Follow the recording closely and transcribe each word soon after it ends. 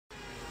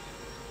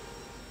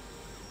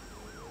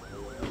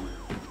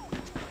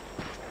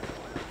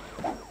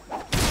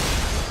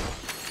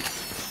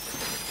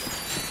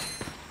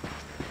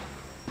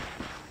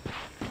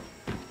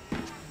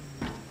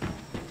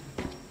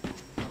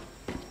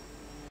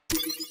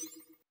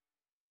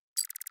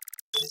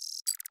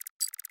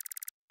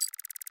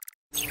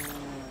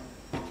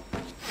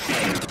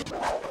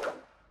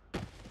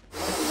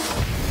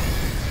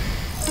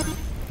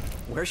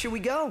Where should we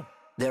go?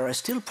 There are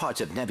still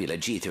parts of Nebula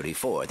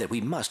G34 that we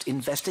must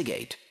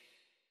investigate.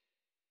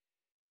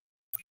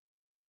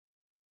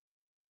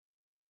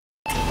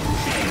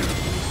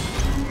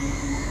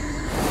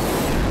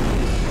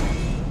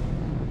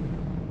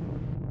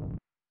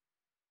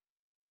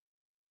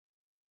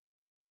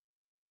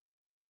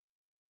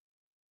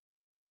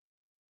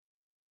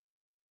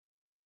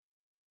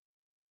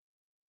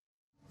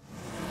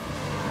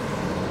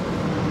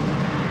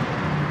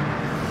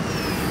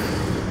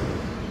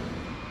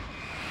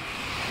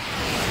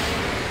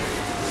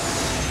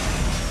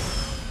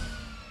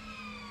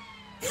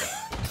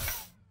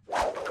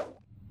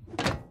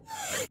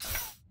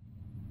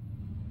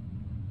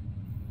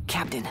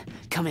 Captain,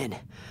 come in.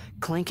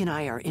 Clank and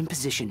I are in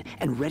position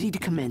and ready to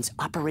commence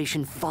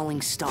Operation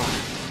Falling Star.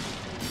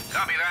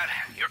 Copy that.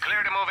 You're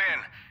clear to move in.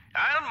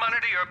 I'll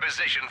monitor your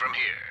position from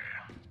here.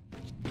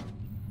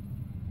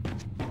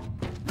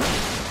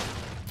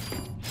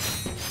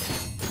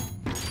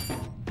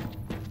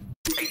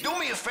 Hey, do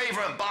me a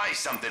favor and buy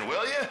something,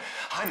 will you?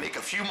 I make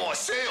a few more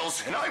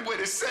sales and I win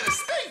a set of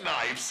steak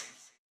knives.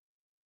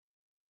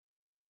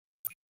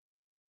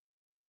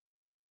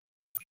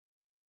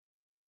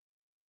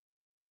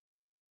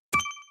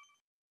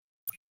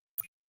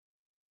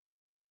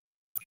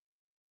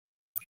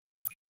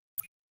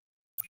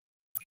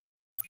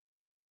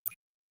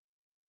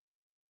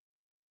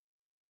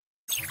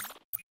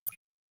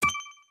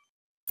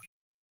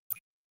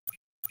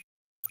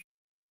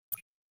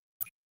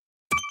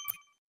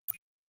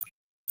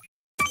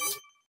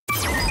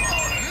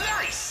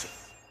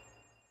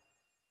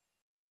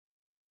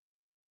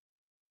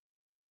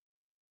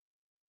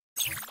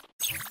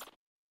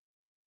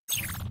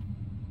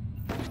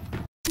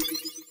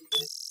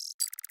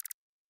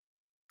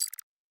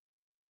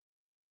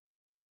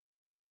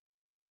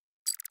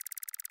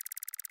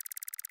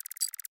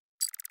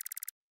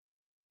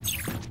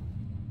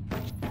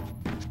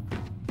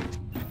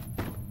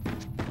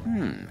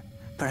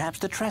 Perhaps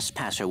the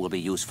trespasser will be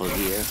useful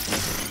here.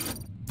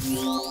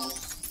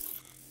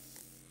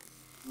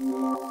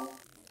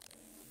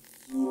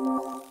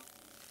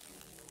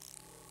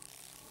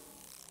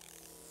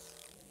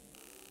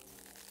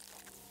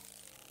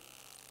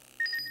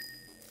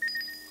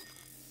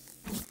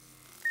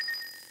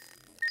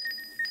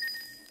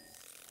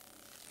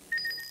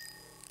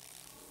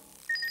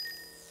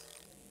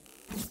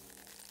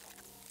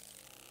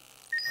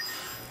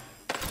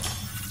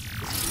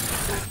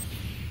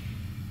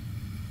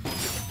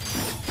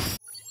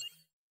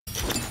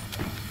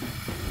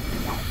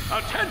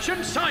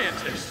 Attention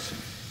scientists!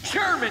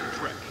 Chairman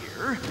Drek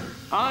here.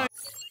 I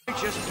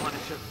just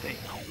wanted to thank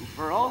you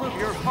for all of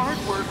your hard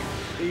work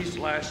these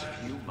last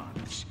few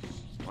months.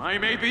 I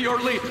may be your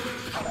leader,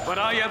 but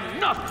I am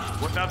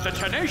nothing without the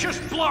tenacious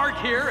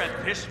Blarg here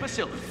at this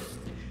facility.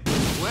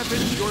 The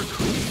weapons you're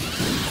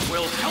creating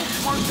will help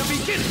mark the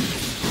beginning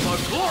of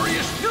a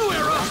glorious new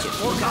era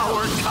for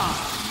our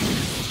time.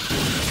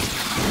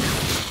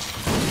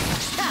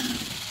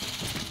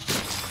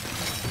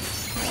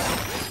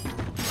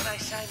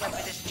 Signed up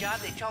for this job,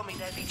 they told me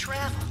there'd be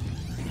travel.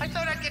 I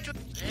thought I'd get to...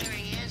 There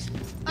he is.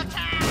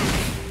 Attack!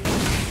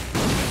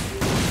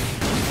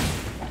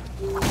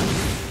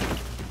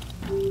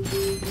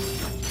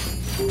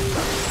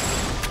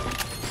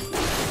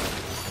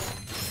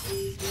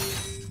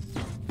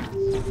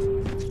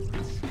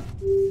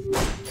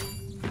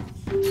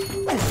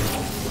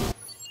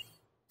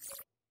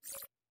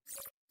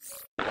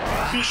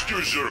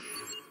 Mr.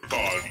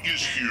 Zircon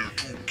is here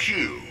to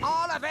kill.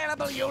 All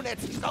available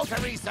units, go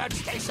to Research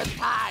Station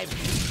 5.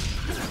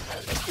 Did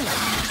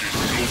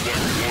no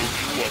one warn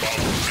you about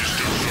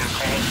Mr.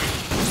 Zircon?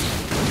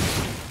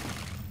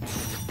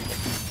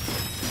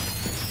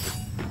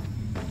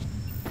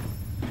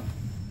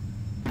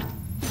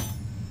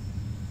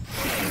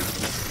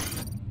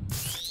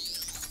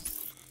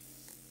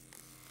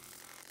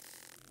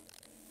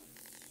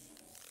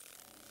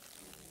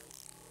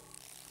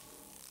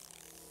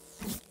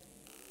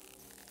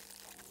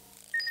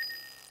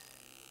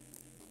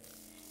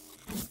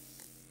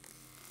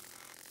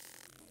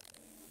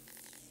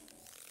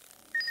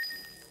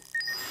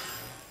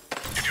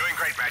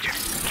 Ratchet.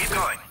 Keep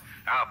going.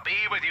 I'll be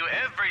with you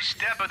every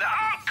step of the...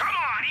 Oh, come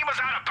on! He was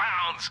out of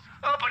bounds!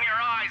 Open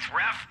your eyes,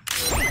 ref!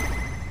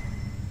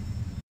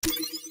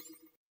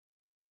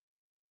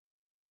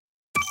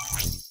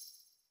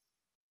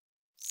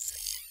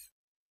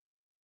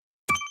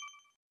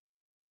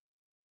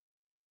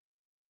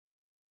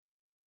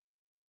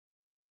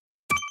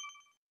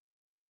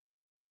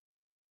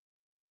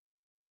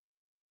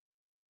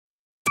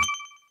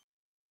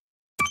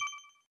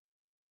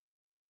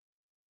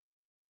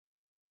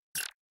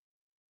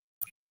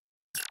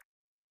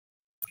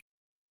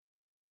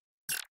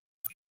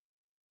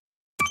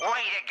 Way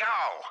to go!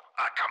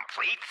 A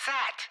complete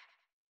set!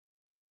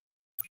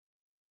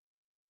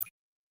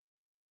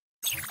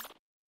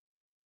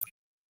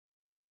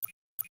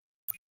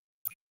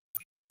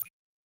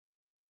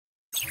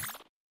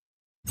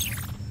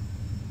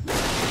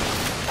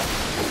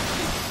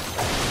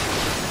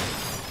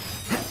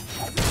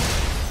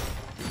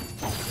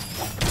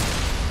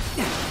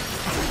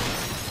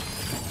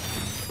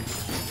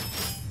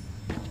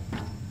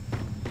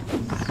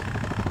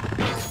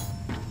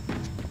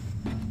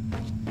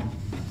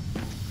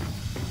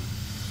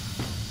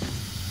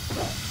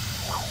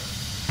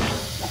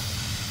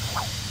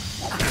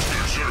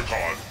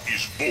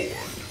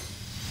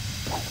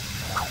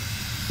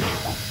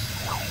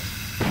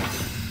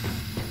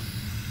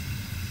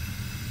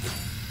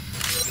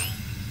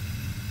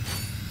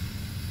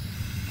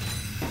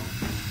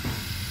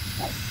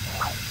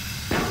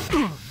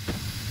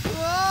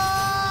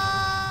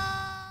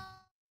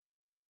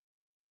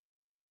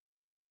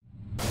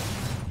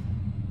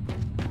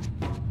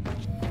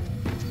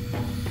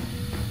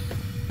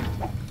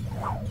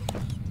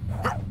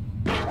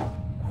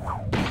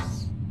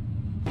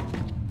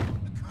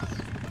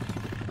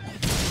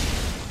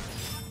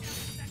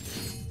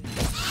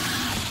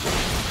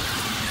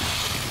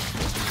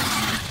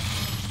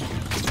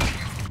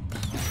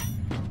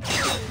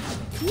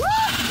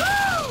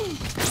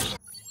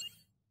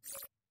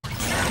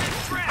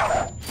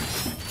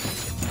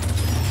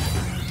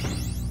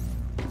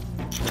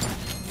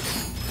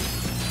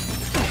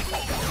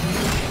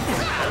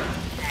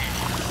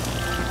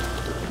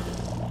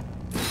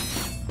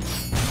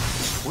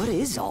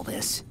 is all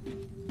this?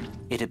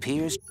 It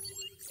appears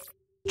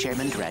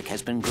Chairman Drek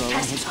has been growing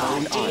his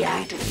own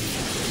army.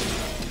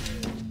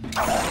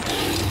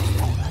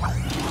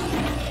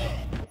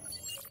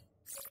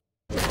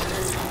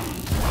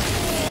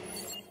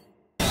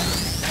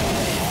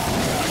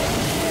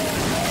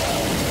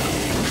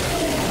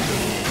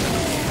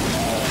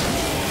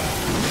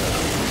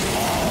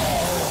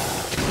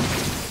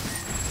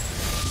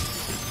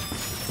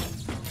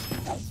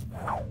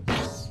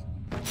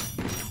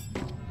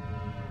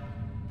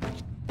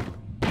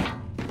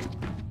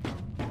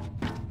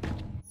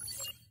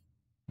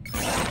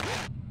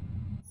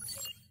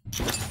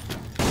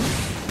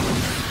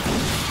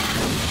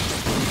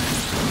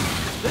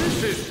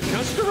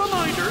 Just a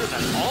reminder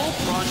that all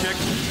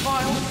projects,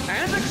 files,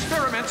 and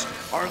experiments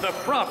are the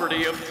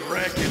property of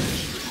Drek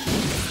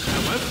Industries.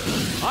 However,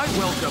 I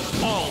welcome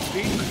all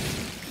feedback.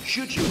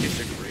 Should you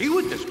disagree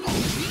with this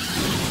policy,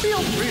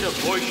 feel free to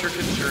voice your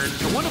concern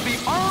to one of the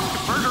armed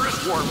murderous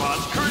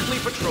warbots currently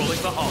patrolling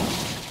the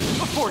halls.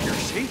 For your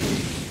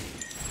safety.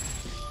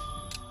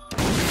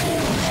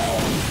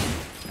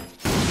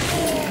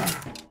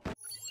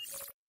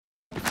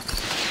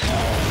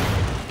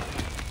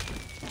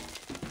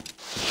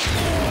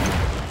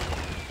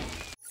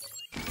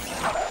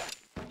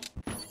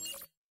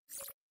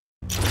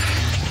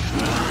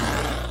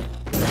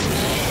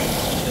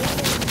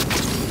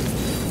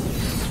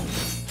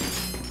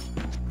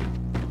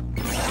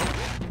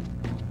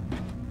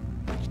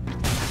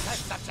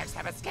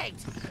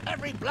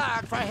 Every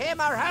blog for him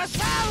or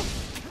herself!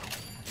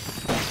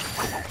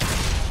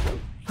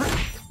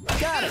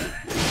 Got it!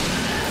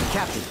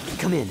 Captain,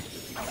 come in.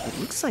 It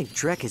looks like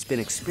Drek has been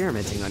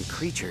experimenting on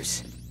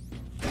creatures.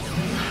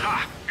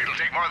 Ha! It'll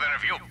take more than a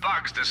few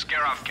bugs to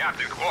scare off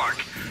Captain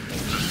Quark.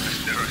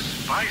 There are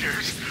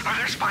spiders? Are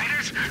there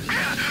spiders?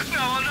 No,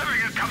 I'll never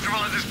get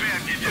comfortable in this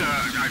bed.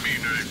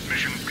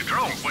 Mission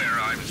control, where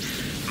I'm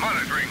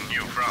monitoring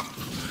you from.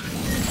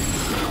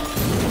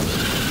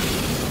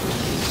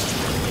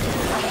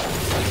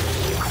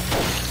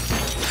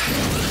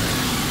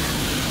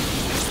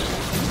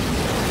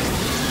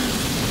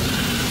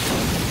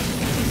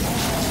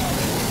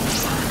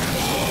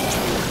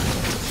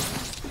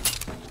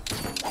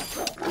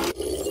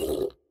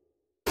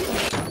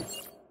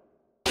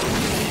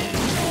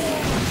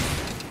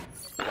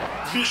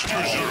 Mr.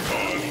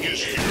 Zircon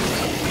is here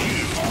for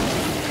you.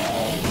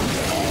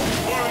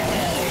 Why do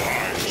you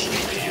lies to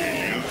the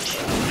aliens?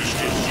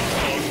 Mr.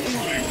 Zircon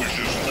only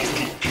wishes not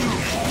to kill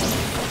you.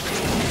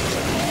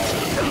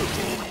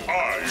 I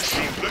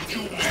should let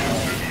you live,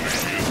 little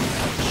alien.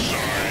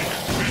 Signed,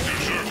 Mr.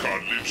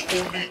 Zircon lives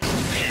only to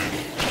kill.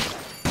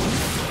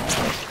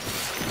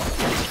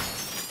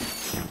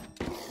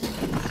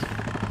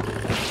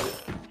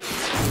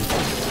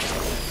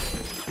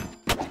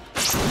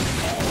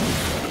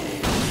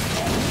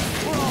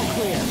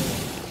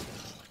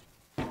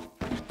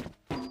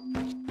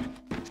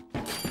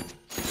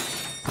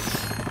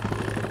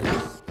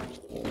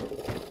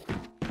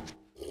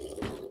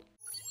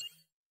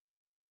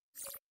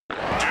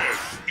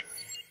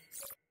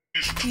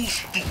 Too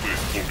stupid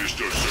for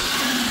Mr.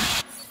 Zircon.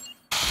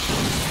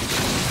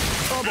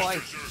 Oh boy,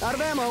 out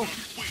of ammo.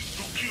 Wait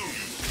to kill you.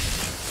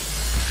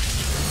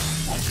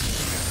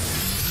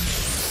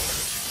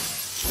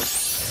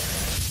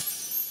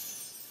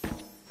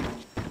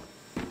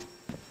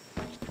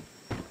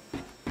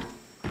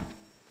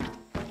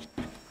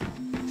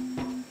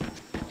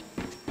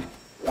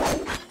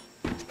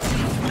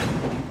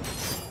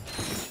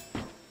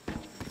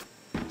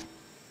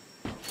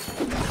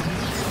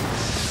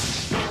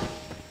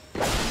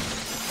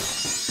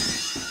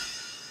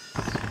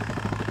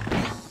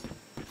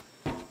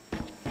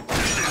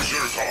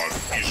 Zircon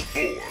is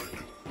born.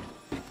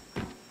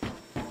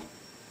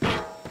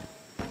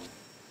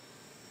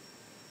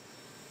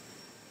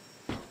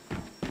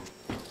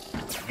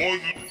 One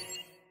little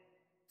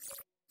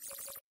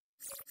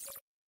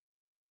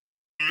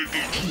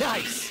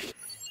Nice!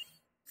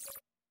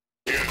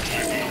 dead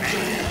little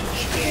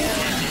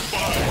aliens,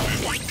 or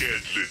 5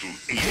 dead little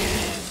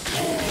aliens.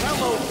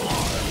 Hello,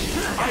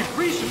 Mars. I've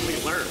recently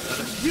learned that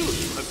a few of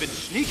you have been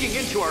sneaking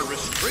into our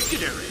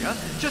restricted area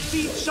to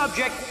feed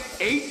subject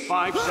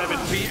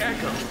 857B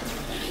Echo.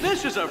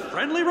 This is a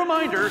friendly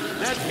reminder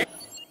that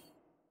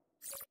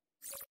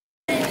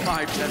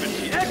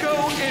 857B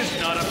Echo is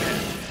not a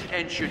pet.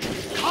 And should you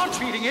be caught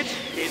feeding it,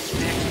 its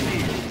next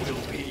meal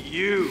will be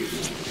you.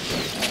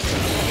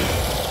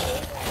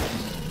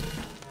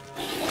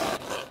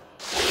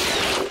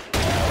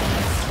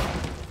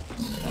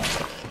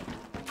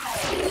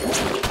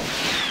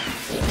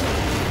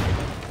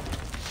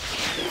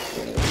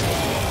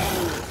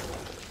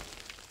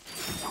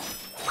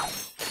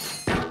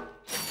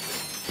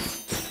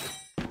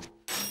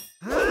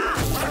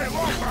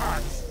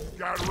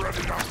 Get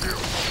ready to feel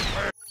some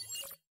pain.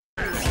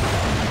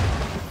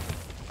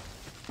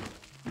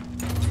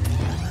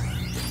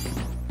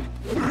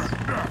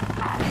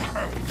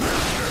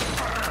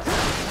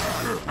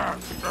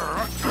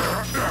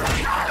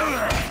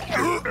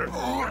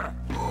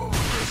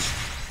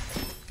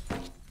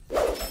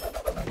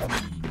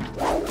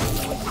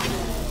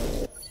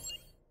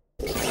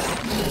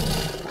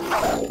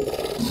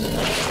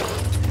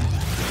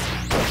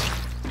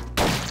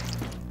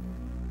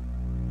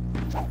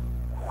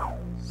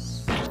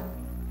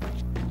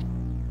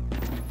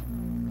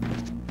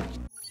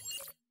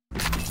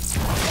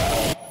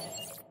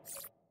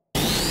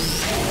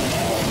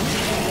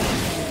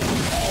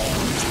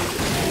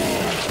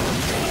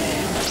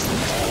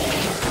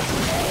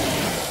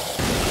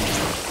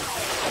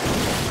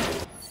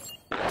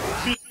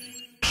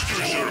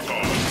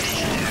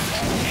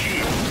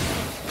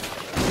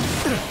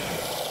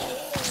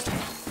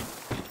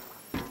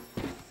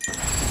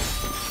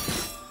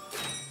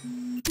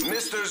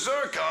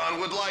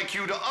 Zircon would like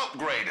you to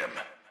upgrade him.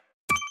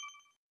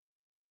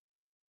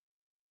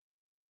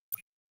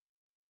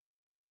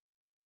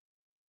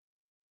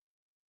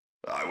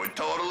 I would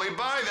totally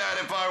buy that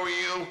if I were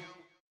you.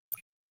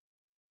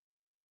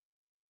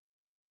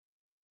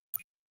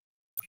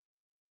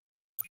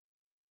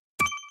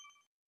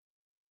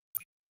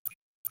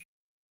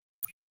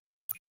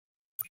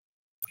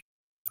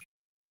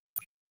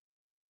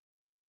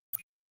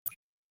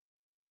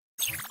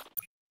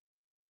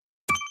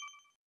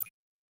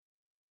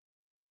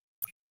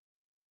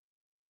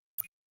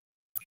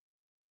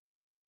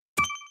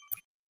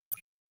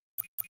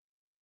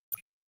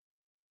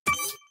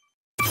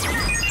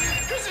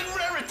 Isn't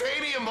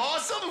Raritanium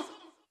awesome?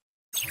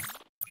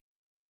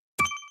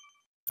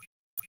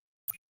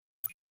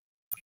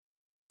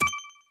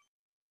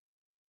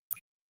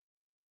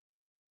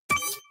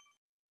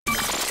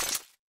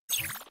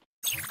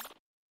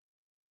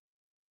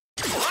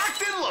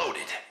 Locked and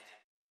loaded.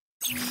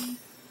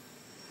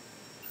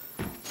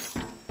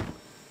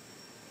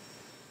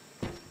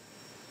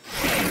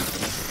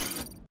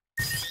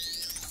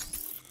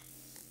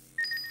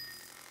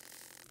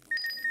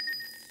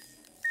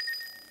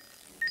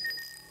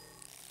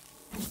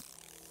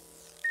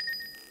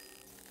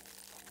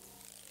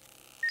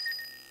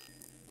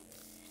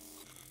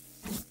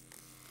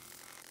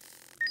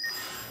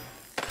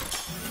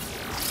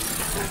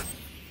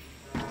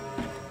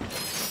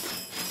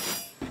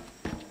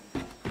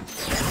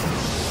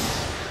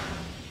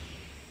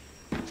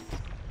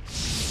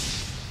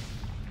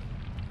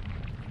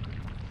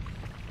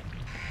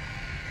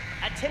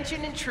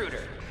 Attention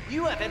intruder.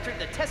 You have entered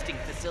the testing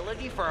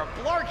facility for a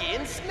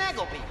Blargian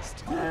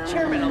Snagglebeast.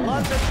 Chairman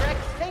Alonzo Drek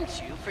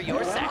thanks you for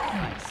your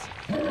sacrifice.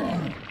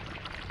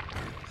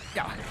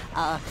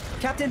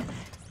 Captain,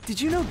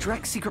 did you know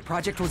Drek's secret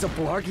project was a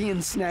Blargian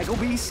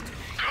Snagglebeast?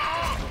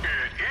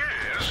 It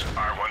is?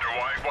 I wonder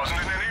why it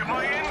wasn't in any of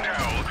my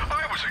intel.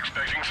 I was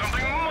expecting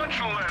something much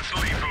less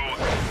lethal.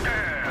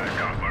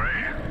 Don't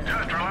worry.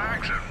 Just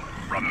relax and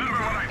remember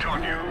what I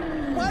taught you.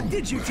 What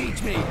did you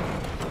teach me?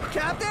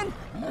 Captain?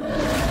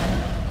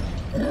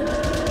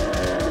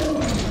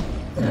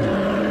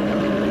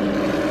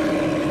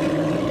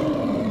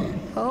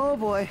 Oh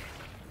boy.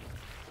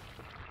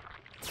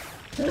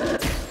 Phase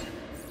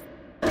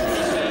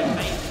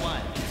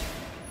 1.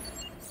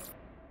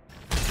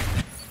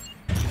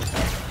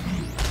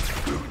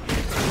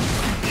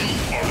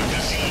 Are the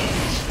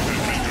disease, and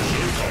Mr.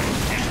 Zircon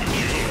is the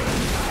cure.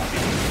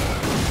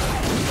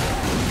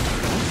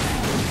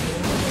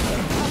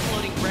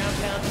 Uploading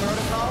Browntown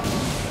Protocol.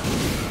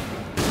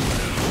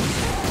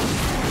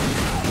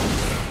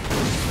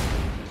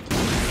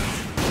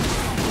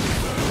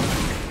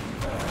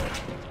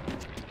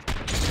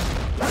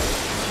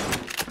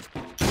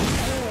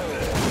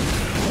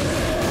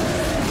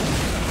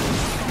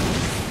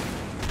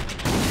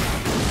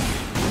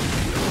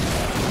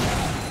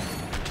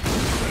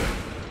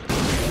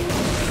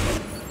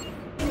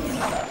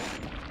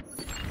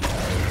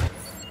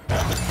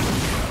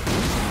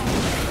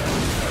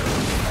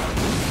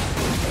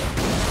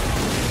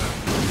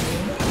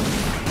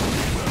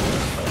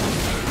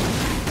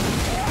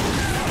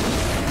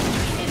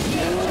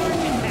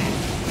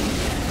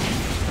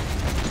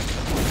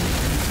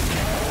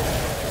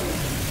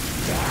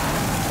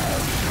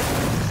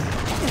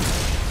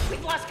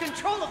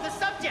 Control of the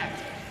subject!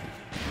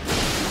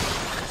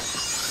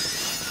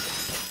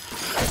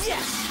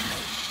 Yes!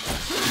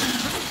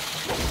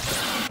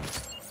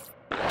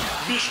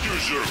 Mr.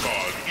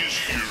 Zircon is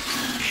here.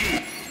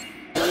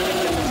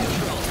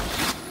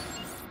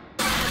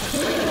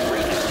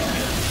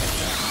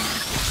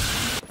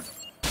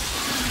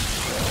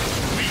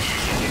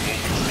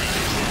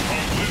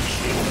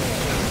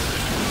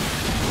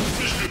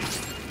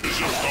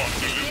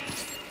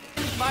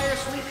 Fire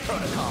sweep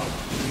protocol.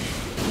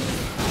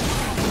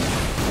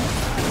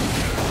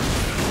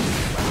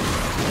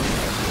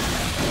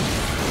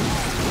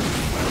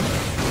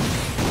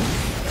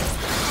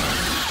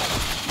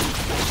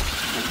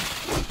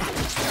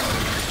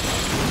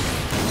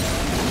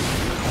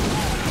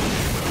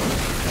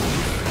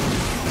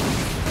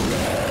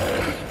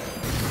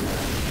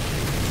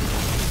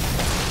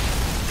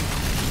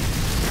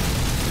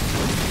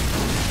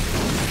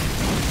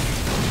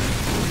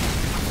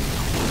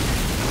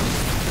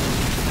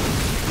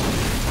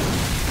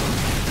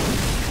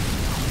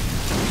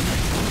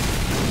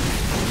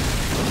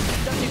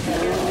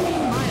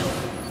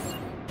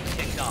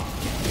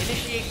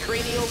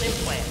 Cranial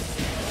implant.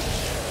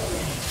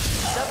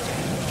 Subject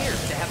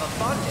appears to have a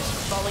fondness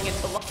for falling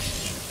into love.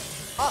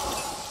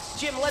 Oh,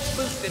 Jim, let's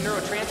boost the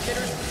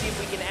neurotransmitters to see if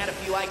we can add a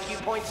few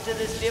IQ points to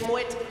this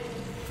dimwit.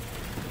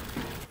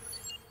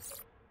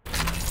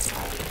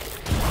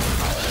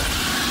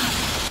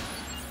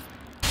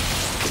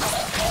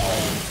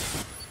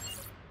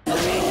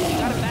 Okay, you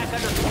got him back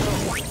under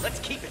control. Let's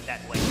keep it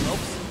that way,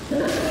 folks.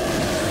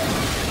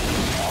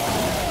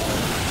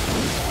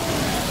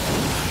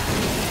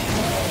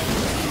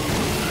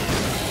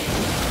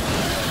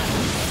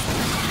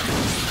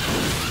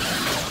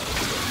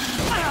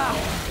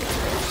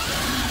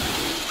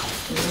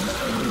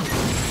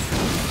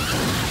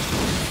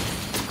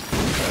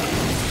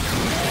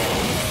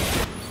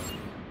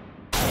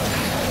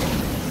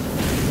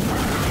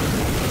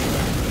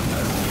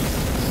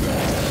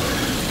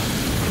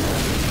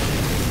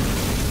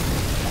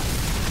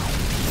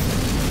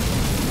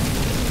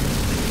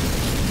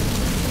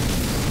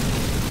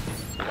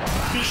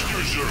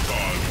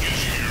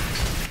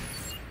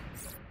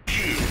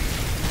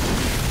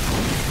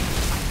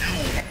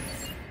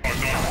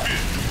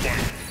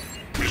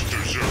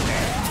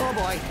 Oh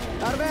boy,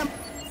 out of ammo.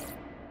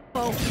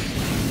 Oh.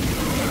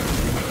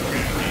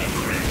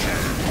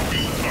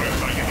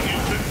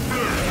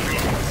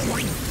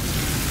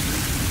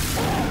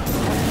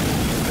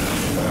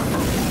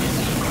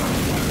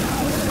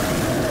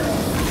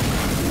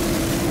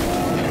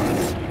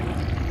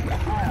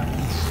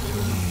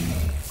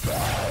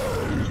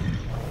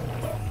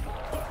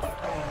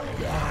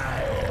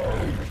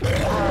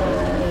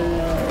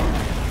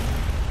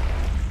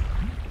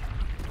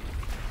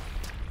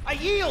 I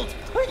yield!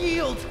 I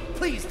yield!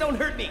 Please, don't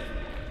hurt me!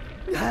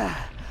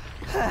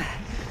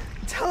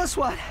 Tell us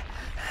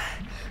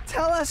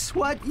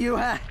what you,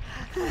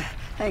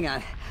 hang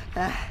on.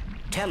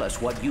 Tell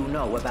us what you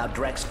know about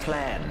Drek's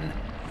plan.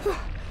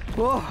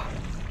 Whoa.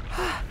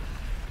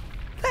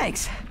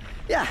 Thanks.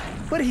 Yeah,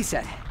 what he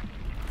said.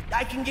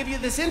 I can give you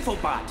this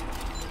infobot.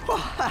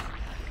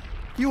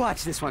 You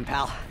watch this one,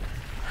 pal.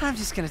 I'm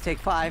just gonna take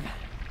 5.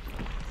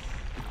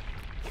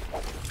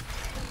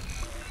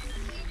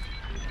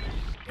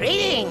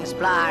 Greetings,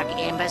 Blarg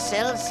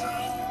imbeciles.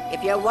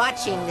 If you're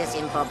watching this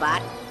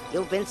infobot,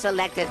 you've been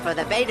selected for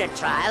the beta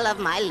trial of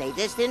my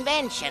latest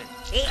invention,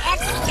 the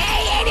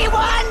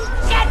XK81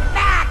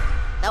 Jetpack!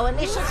 Though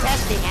initial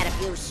testing had a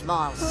few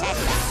small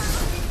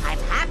setbacks, I'm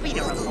happy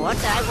to report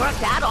that I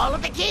worked out all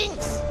of the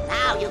kinks.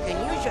 Now you can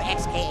use your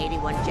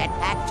XK81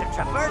 Jetpack to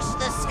traverse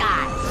the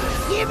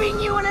skies, giving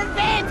you an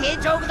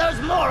advantage over those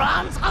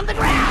morons on the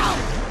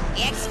ground!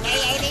 The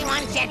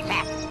XK81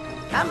 Jetpack.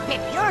 Come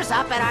pick yours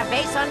up at our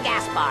base on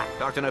Gaspar.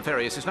 Dr.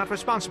 Nefarious is not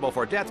responsible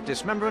for death,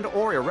 dismemberment,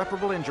 or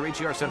irreparable injury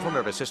to your central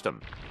nervous system.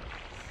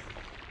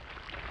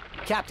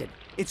 Captain,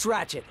 it's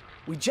Ratchet.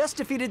 We just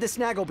defeated the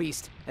Snaggle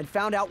Beast and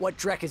found out what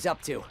Drek is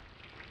up to. You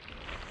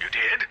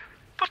did?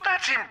 But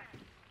that's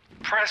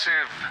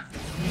impressive.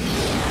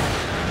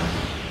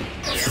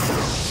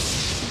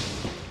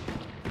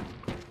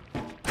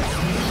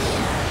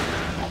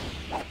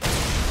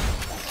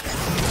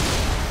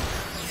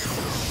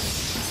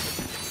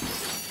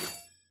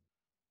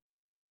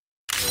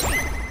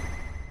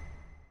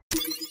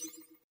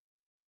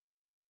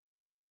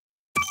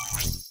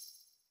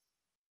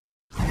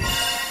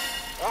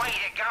 Way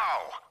to go!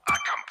 A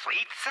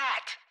complete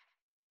set!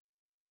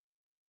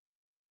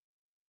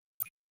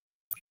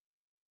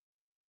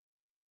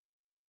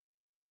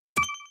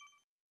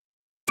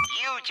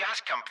 You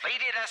just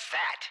completed a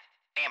set.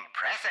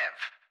 Impressive.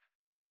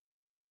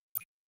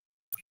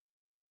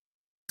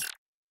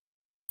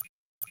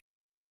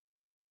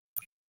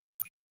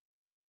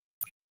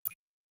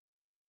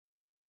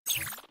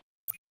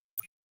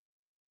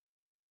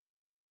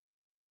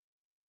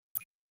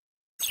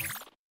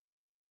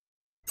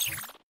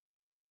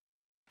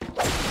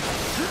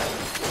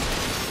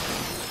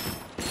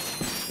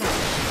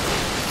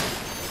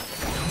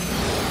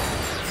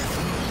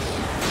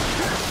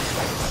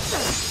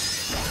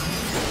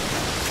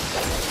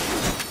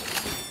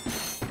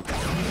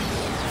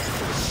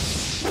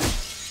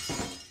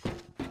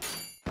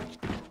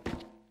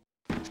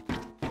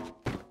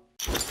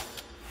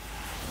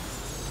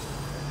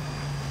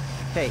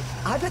 Hey,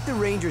 I bet the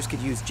Rangers could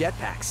use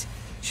jetpacks.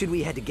 Should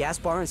we head to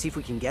Gaspar and see if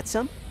we can get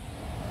some?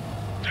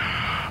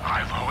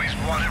 I've always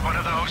wanted one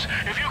of those.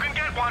 If you can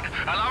get one,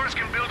 ours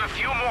can build a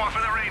few more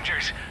for the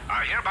Rangers.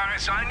 I hereby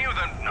assign you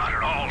the not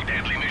at all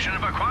deadly mission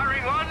of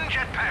acquiring one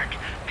jetpack.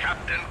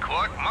 Captain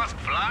Quark must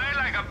fly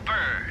like a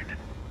bird.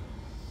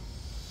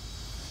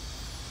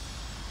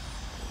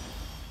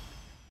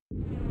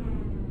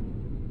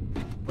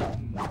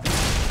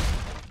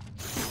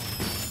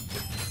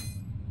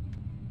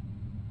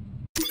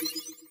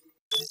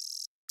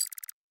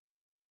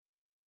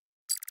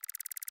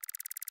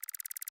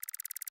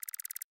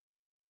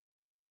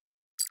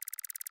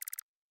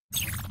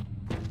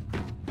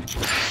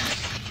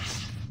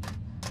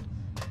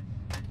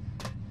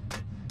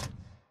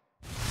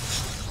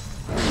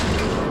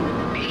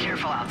 Be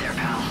careful out there,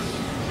 pal.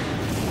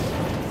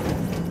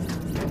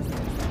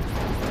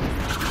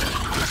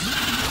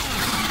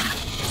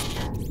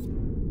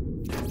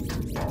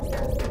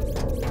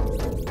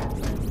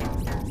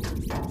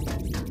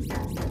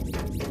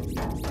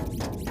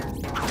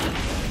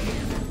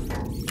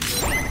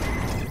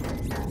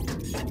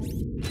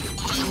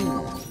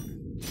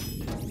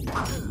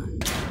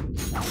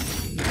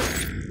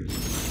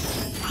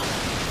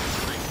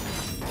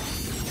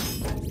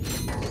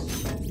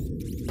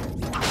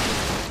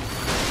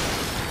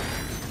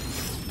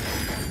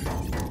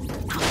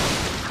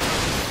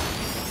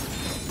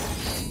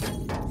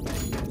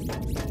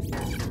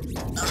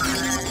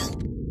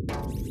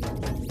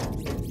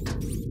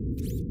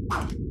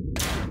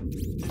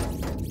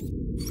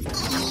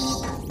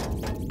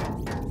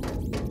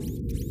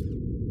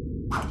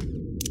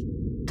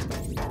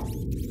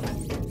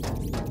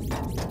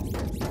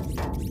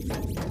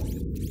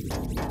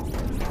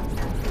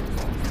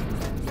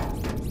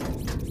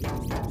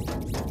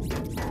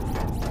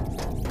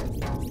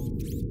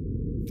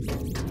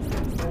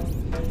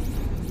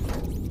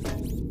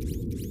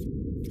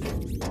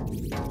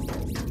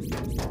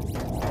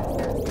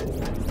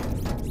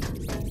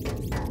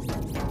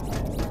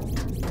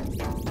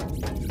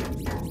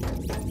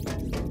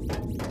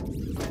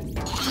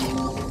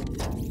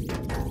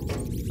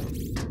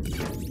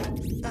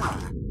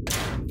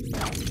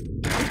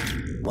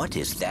 What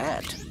is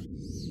that?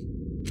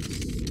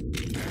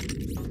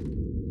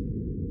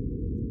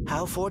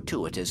 How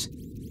fortuitous.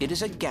 It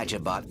is a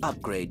Gadgetbot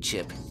upgrade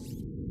chip.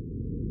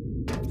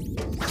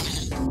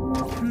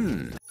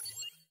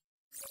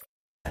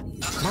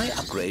 My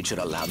upgrade should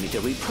allow me to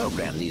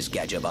reprogram these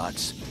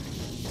Gadgetbots.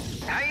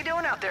 How you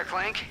doing out there,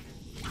 Clank?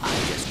 I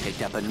just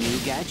picked up a new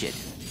gadget.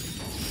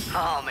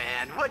 Oh,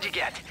 man, what'd you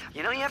get?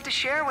 You know you have to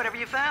share whatever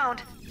you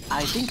found.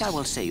 I think I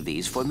will save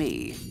these for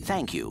me.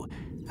 Thank you.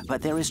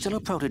 But there is still a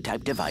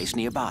prototype device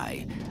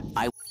nearby.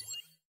 I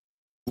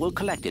will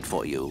collect it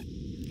for you.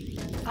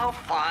 Oh,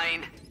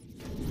 fine.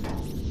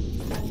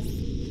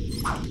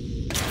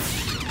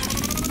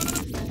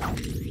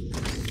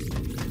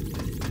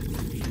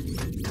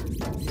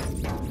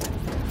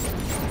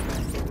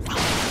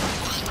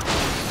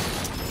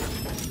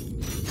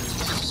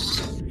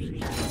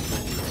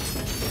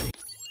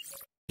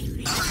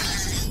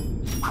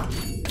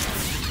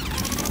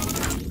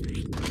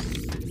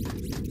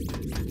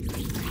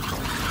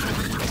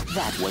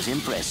 That was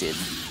impressive.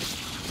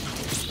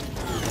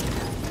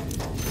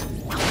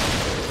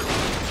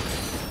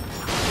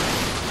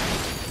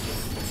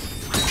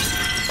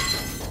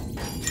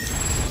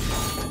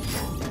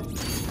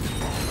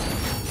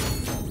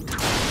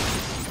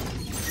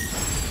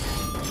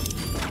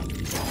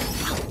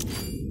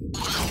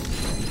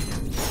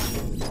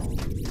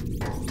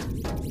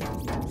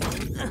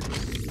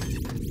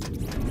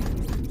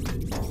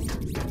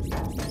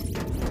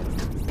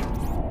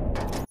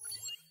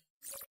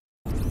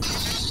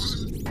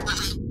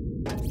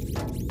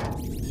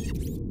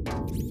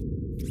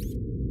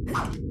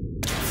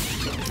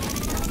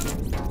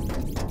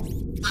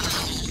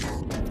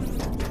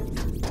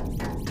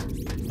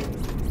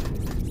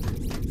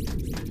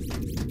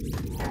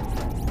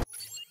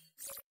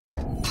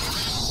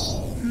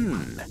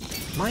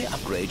 My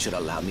upgrade should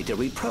allow me to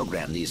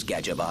reprogram these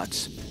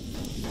Gadgetbots.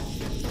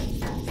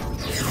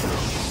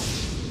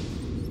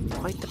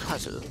 Quite the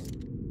puzzle.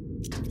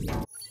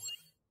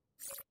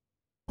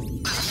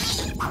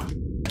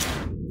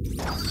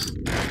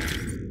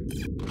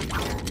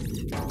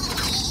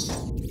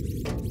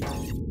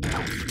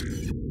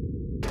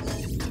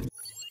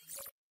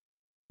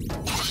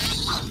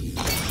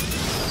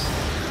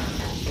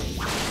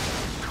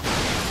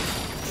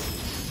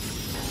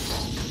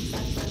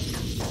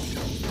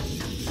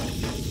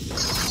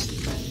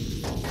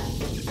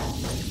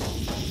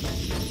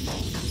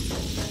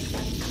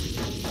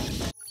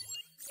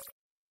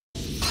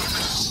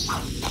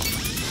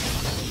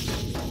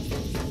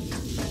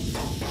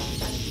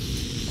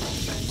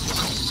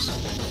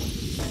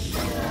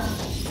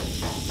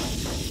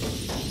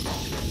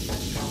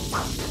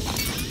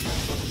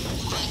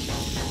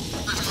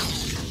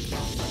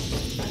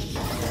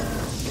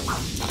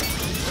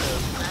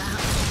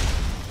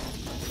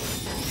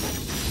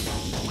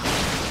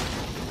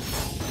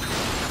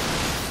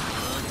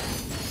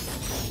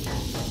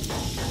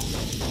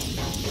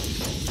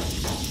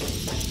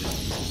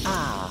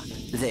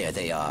 There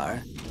they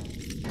are.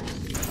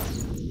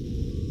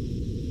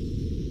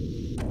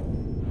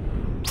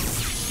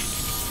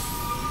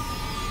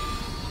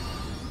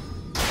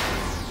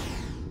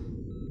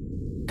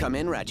 Come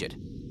in, Ratchet.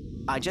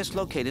 I just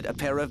located a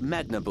pair of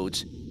Magna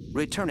boots.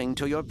 Returning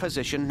to your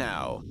position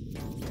now.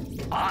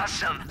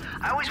 Awesome.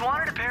 I always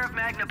wanted a pair of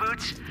Magna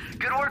boots.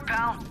 Good work,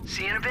 pal.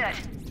 See you in a bit.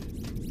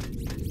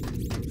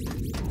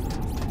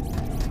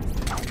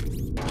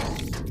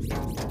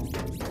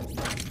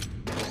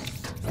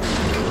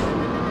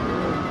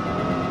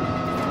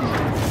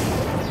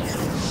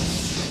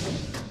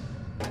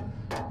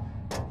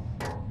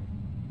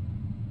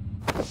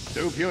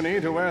 Too puny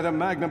to wear the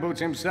Magna boots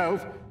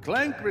himself,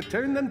 Clank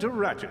returned them to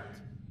Ratchet.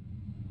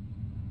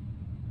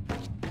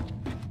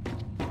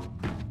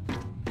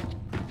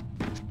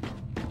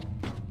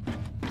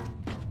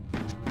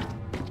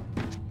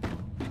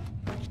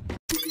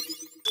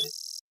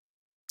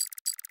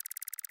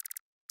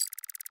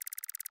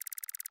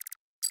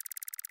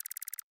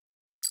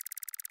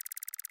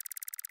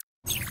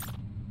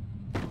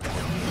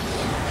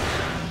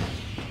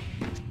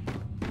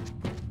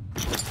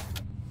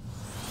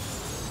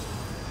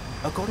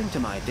 According to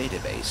my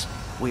database,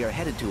 we are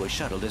headed to a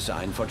shuttle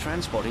designed for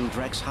transporting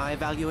Drek's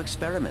high-value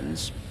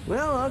experiments.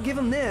 Well, I'll give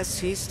him this.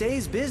 He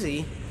stays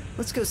busy.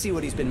 Let's go see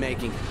what he's been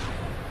making.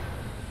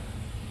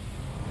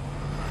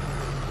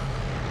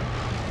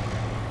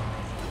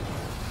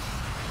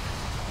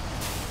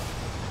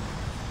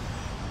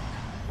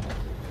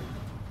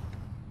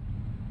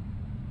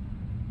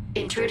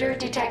 Intruder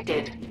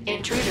detected.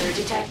 Intruder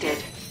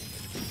detected.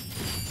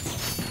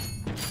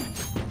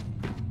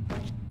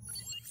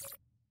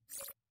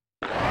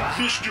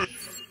 Mr.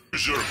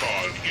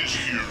 Zircon is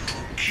here to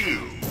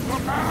kill.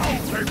 Look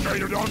out! They've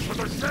made it onto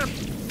the ship!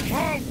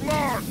 All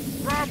floor!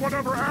 Grab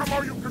whatever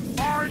ammo you can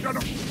find and...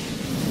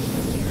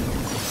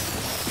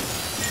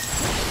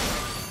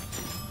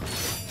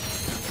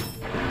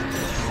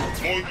 Let's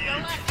kill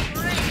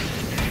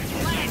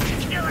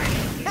it!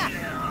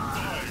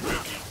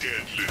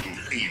 Dead little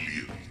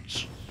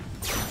aliens.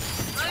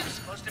 I'm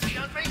supposed to be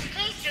on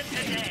vacation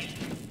today.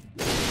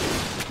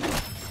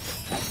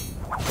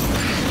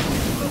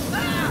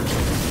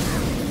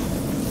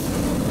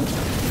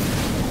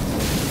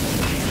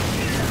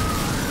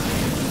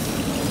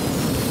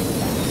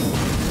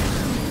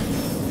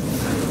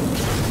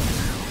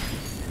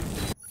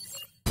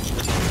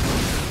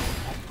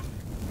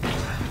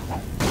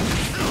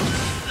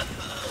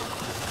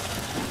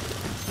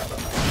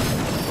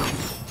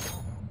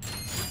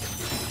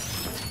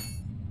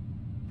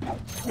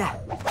 He's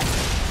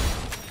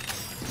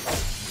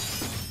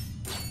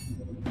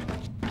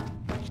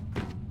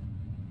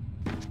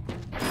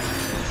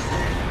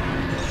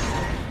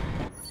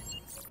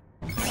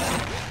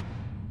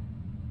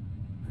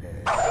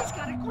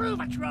got a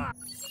Groovatron!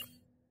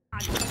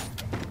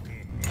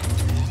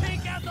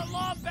 Take out the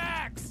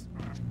Lombax!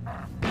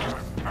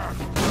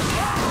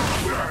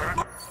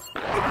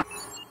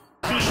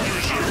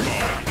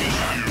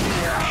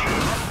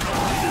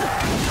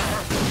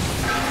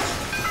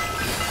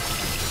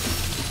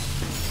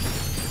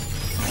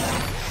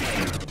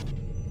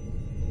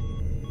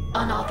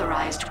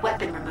 Unauthorized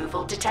weapon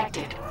removal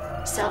detected.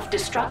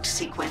 Self-destruct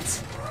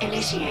sequence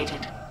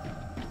initiated.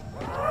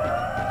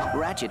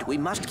 Ratchet, we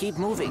must keep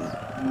moving.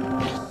 Large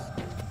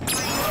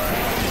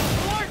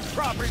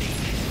property!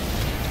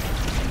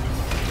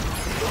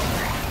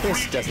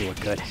 This doesn't look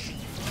good.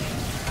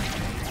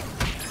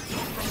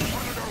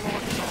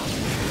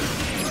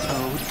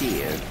 Oh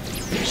dear.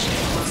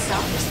 Machine will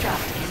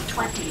self-destruct in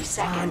 20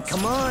 seconds.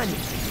 Come on!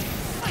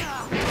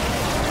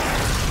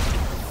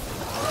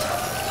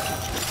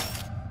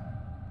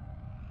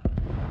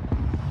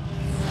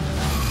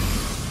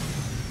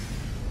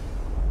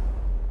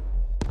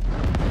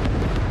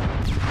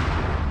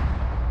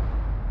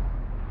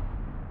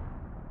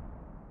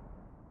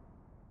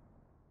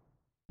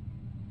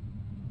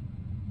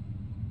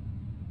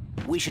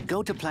 We should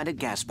go to Planet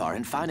Gaspar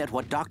and find out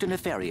what Dr.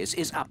 Nefarious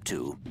is up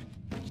to.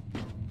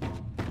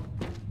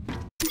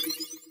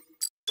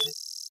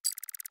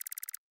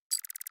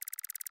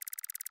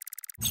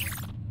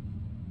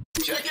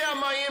 Check out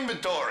my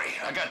inventory.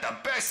 I got the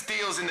best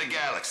deals in the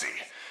galaxy.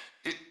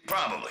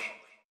 Probably.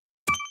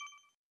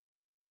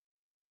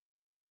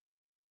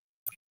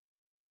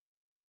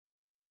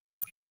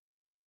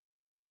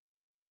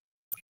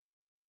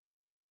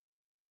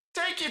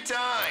 Take your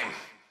time.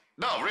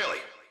 No, really.